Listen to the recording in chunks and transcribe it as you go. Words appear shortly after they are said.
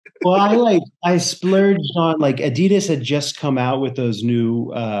Well, I splurged on like Adidas had just come out with those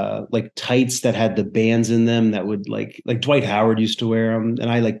new like tights that had the bands in them that would like Dwight Howard used to wear them,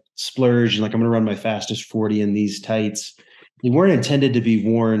 and I like splurged and like I'm gonna run my fastest 40 in these tights. They weren't intended to be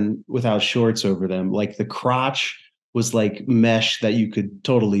worn without shorts over them. Like the crotch was like mesh that you could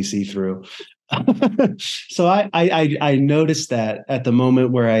totally see through. So I noticed that at the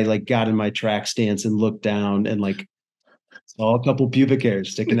moment where I like got in my track stance and looked down and like saw a couple pubic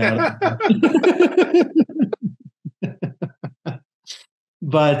hairs sticking out.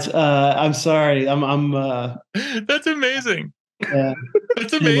 But I'm sorry. That's amazing. Yeah,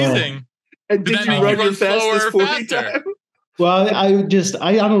 That's you know. amazing. And Did did that you make you run your run slower fastest or 40 faster? time? Well, I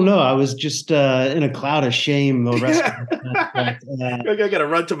don't know. I was just in a cloud of shame the rest of the time. I got to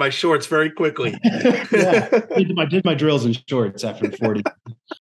run to my shorts very quickly. Yeah, I did my drills in shorts after 40.